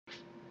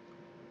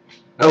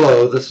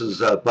Hello, this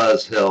is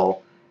Buzz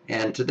Hill,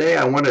 and today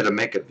I wanted to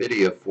make a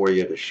video for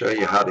you to show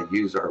you how to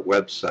use our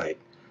website.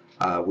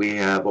 We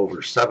have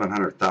over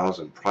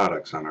 700,000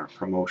 products on our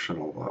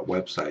promotional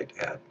website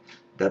at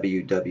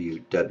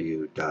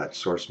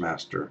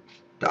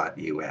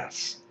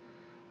www.sourcemaster.us.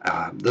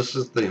 This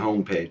is the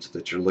home page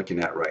that you're looking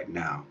at right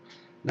now.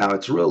 Now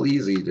it's real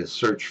easy to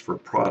search for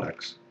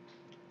products.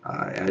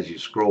 As you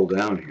scroll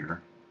down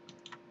here,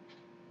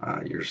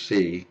 you'll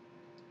see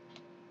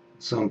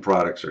some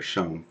products are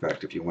shown. In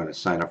fact, if you want to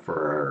sign up for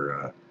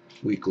our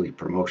weekly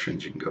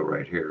promotions, you can go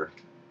right here.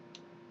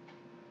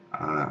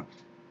 Uh,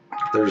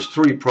 there's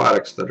 3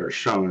 products that are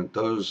shown.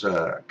 Those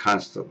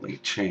constantly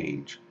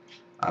change,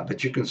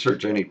 but you can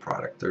search any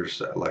product.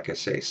 There's, like I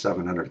say,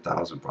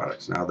 700,000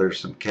 products. Now there's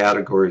some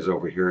categories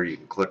over here. You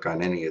can click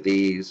on any of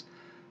these.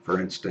 For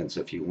instance,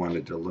 if you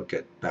wanted to look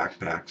at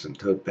backpacks and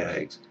tote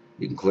bags,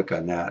 you can click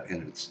on that,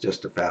 and it's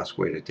just a fast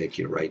way to take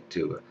you right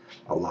to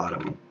a lot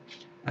of them.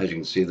 As you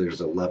can see,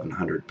 there's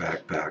 1,100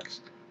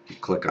 backpacks. You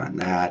click on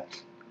that,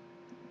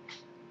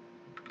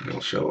 it'll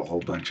show a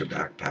whole bunch of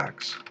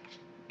backpacks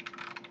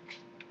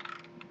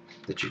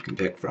that you can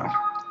pick from.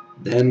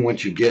 Then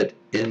once you get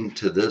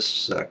into this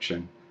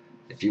section,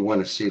 if you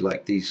want to see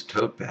like these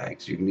tote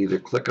bags, you can either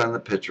click on the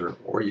picture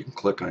or you can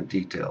click on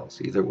details.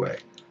 Either way,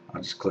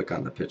 I'll just click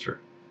on the picture.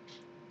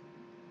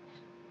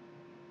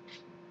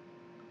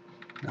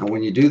 Now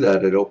when you do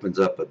that, it opens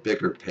up a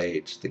bigger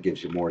page that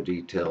gives you more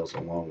details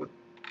along with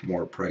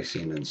more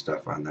pricing and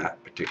stuff on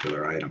that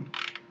particular item.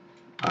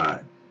 Uh,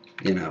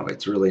 you know,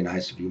 it's really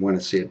nice. If you want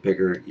to see it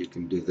bigger, you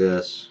can do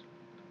this.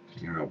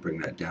 Here, I'll bring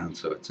that down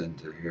so it's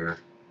into here.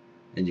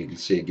 And you can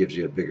see it gives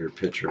you a bigger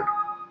picture.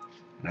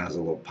 It has a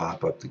little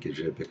pop-up that gives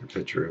you a bigger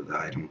picture of the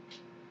item.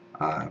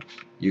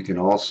 You can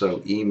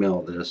also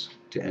email this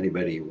to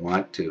anybody you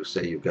want to.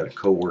 Say you've got a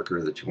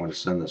coworker that you want to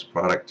send this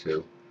product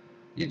to.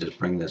 You just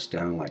bring this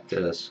down like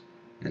this,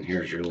 and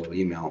here's your little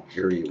email.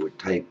 Here you would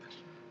type,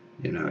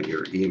 you know,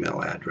 your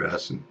email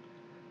address and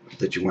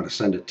that you want to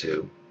send it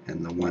to,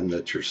 and the one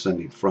that you're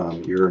sending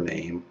from, your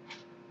name.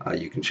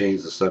 You can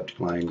change the subject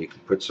line. You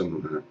can put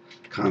some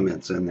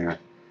comments in there.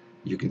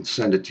 You can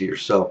send it to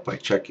yourself by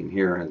checking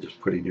here and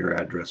just putting your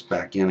address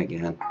back in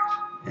again,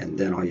 and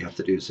then all you have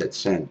to do is hit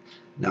send.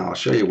 Now I'll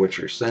show you what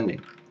you're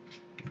sending.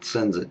 It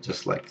sends it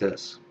just like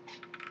this.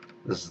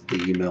 This is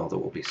the email that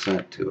will be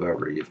sent to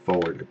whoever you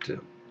forward it to.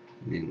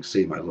 And you can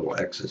see my little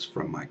X's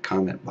from my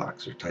comment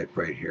box are typed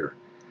right here.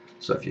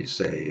 So if you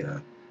say,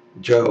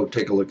 Joe,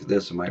 take a look at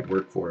this, it might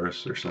work for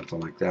us, or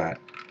something like that.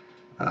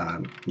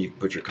 You can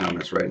put your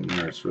comments right in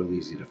there. It's real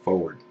easy to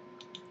forward.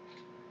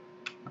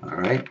 All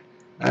right,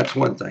 that's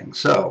one thing.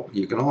 So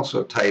you can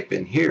also type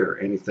in here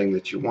anything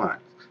that you want.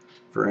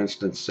 For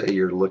instance, say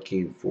you're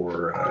looking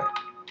for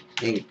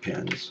ink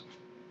pens.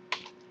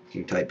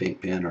 You can type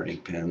ink pen or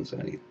ink pens,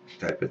 any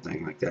type of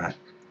thing like that.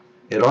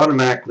 It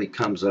automatically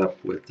comes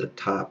up with the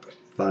top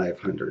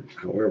 500.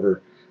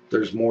 However,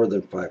 there's more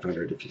than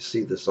 500. If you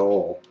see this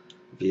all,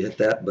 if you hit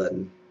that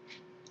button,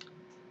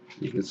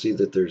 you can see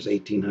that there's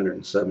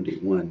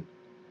 1,871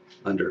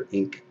 under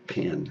ink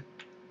pen,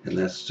 and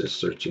that's just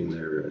searching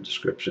their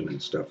description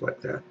and stuff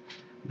like that.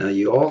 Now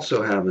you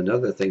also have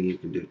another thing you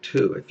can do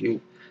too.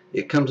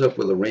 It comes up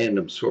with a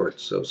random sort,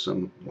 so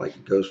some like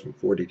it goes from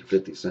 40 to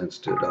 50 cents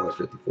to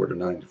 $1.54 to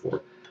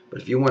 94.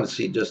 But if you want to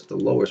see just the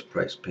lowest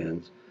price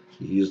pens,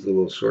 you use the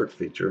little sort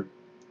feature.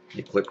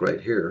 You click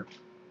right here,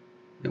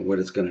 and what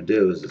it's going to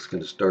do is it's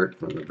going to start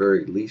from the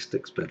very least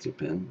expensive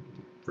pen.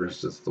 For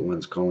instance, the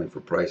ones calling for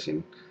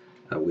pricing,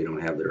 we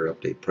don't have their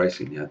update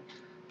pricing yet.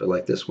 But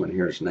like this one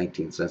here is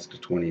 19 cents to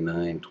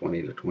 29,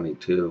 20 to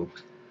 22,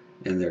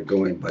 and they're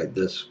going by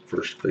this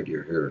first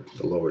figure here,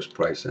 the lowest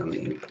price on the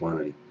ink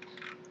quantity.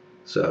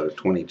 So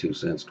 22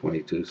 cents,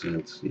 22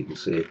 cents, you can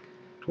see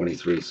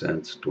 23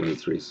 cents,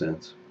 23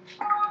 cents.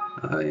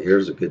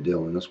 Here's a good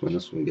deal on this one.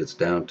 This one gets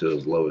down to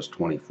as low as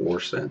 24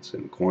 cents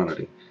in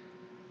quantity.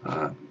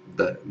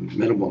 The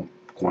minimum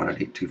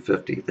quantity,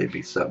 250, they'd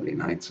be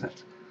 79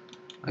 cents.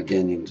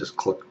 Again, you can just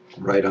click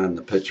right on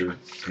the picture,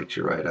 takes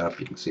you right up.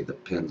 You can see the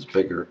pin's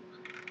bigger,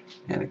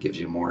 and it gives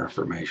you more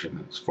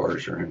information as far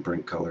as your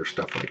imprint color,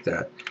 stuff like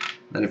that.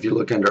 Then if you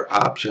look under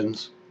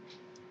options,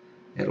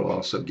 it'll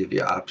also give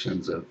you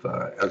options of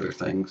other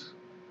things,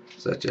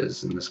 such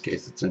as in this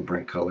case it's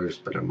imprint colors,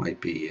 but it might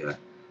be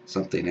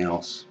something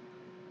else.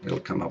 It'll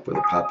come up with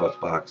a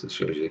pop-up box that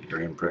shows you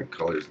your imprint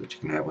colors that you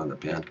can have on the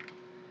pen,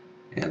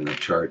 and the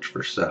charge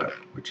for setup,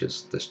 which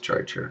is this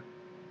charge here.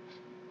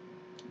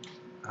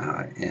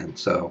 And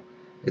so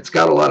it's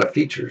got a lot of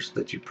features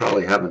that you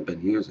probably haven't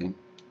been using,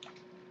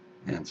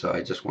 and so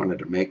I just wanted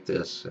to make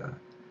this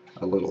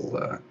a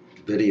little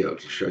video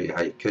to show you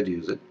how you could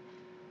use it.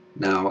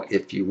 Now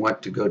if you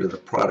want to go to the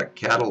product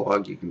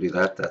catalog, you can do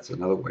that. That's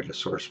another way to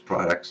source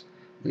products,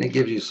 and it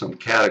gives you some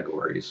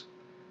categories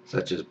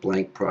such as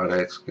blank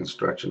products,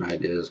 construction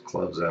ideas,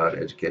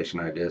 closeout, education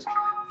ideas.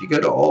 If you go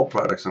to all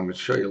products, I'm going to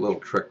show you a little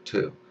trick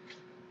too.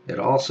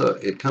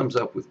 It comes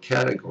up with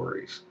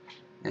categories.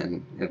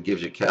 and it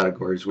gives you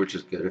categories, which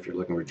is good if you're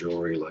looking for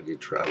jewelry, luggage,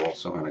 travel,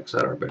 so on,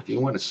 etc. But if you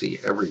want to see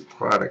every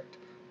product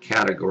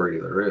category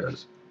there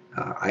is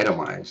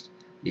itemized,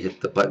 you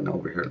hit the button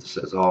over here that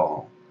says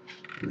all,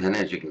 and then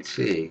as you can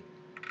see,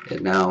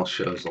 it now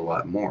shows a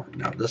lot more.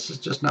 Now this is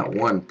just not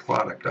one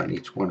product on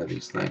each one of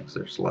these things.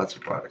 There's lots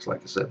of products.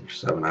 Like I said, there's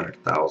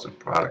 700,000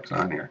 products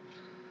on here.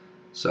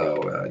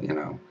 So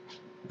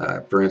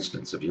for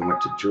instance, if you went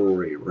to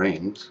jewelry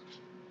rings,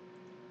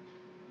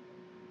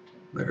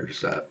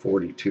 there's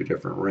 42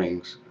 different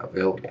rings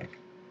available.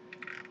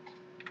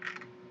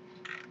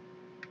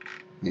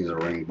 These are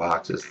ring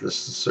boxes.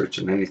 This is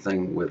searching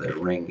anything with a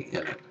ring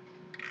in it.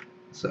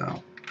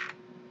 So,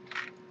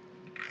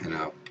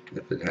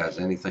 if it has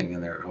anything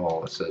in there at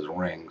all that says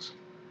rings,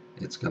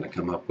 it's going to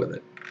come up with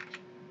it.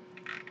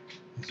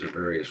 These are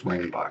various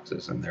ring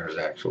boxes, and there's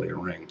actually a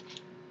ring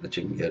that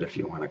you can get if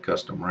you want a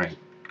custom ring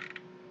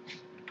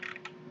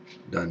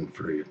done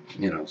for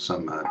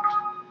some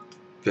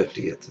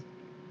 50th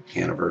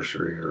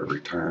anniversary or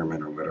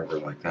retirement or whatever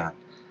like that.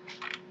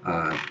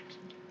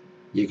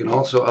 You can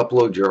also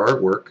upload your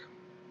artwork.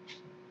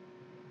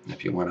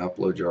 If you want to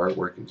upload your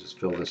artwork, and just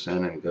fill this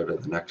in and go to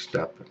the next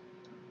step,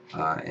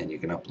 and you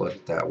can upload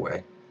it that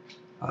way.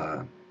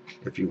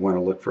 If you want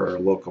to look for our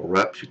local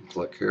reps, you can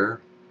click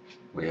here.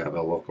 We have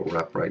a local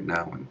rep right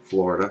now in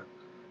Florida.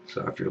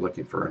 So if you're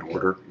looking for an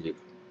order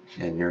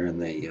and you're in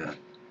the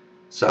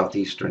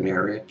southeastern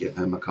area, give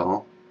him a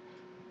call.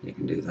 You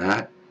can do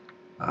that.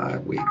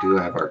 We do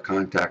have our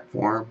contact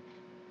form.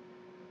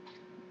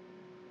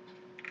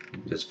 You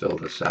can just fill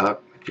this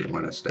out if you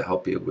want us to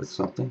help you with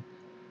something.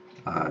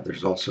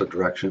 There's also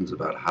directions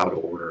about how to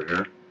order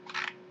here.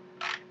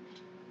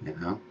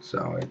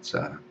 So it's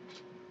a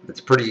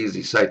pretty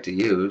easy site to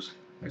use.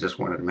 I just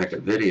wanted to make a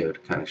video to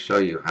kind of show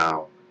you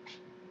how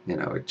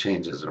it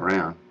changes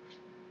around.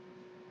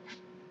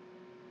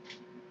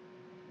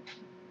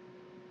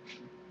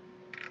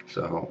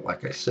 So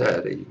like I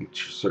said, you can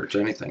search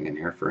anything in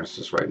here. For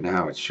instance, right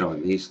now it's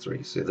showing these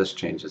three. See,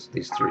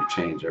 these three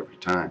change every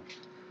time.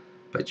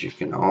 But you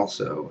can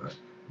also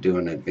do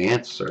an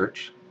advanced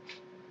search.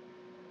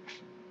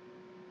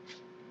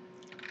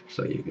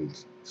 So you can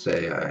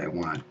say I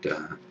want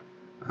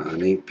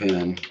an ink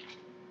pen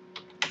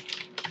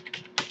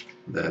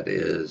that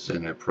is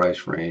in a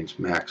price range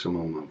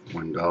maximum of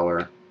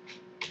 $1,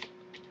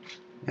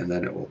 and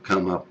then it will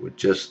come up with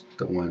just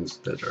the ones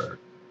that are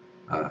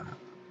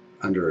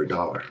under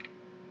 $1.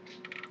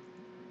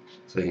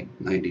 See,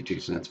 92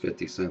 cents,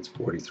 50 cents,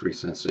 43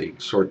 cents. So you can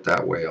sort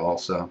that way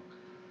also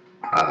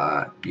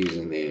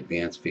using the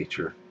advanced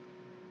feature.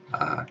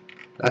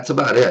 That's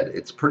about it.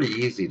 It's pretty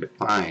easy to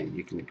find.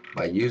 You can,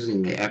 by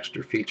using the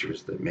extra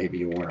features that maybe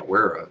you weren't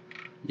aware of,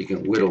 you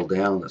can whittle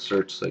down the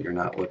search so you're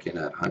not looking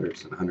at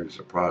hundreds and hundreds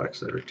of products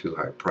that are too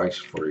high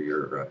priced for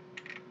your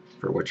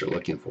for what you're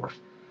looking for.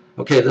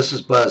 Okay, this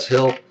is Buzz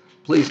Hill.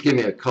 Please give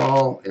me a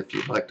call if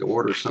you'd like to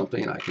order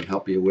something. I can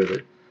help you with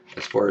it.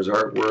 As far as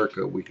artwork,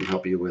 we can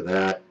help you with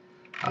that.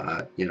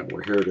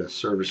 We're here to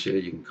service you.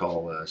 You can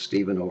call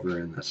Stephen over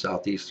in the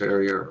southeast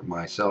area, or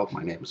myself.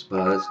 My name is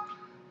Buzz.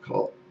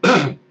 Call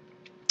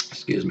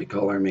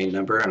call our main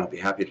number, and I'll be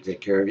happy to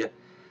take care of you.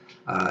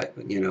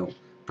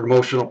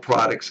 Promotional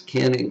products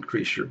can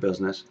increase your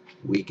business.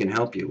 We can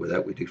help you with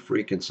that. We do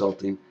free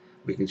consulting.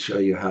 We can show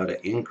you how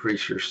to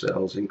increase your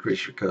sales,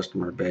 increase your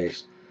customer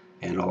base,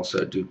 and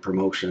also do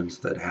promotions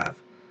that have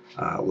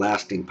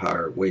lasting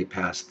power way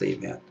past the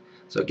event.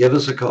 So give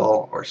us a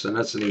call or send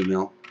us an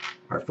email.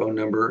 Our phone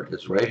number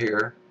is right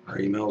here. Our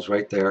email is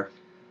right there,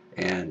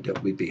 and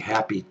we'd be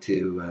happy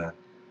to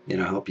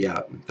help you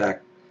out. In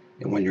fact,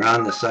 and when you're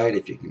on the site,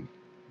 if you can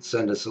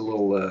send us a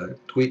little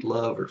tweet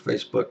love or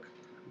Facebook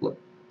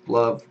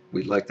love,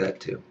 we'd like that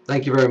too.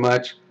 Thank you very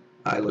much.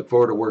 I look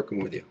forward to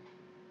working with you.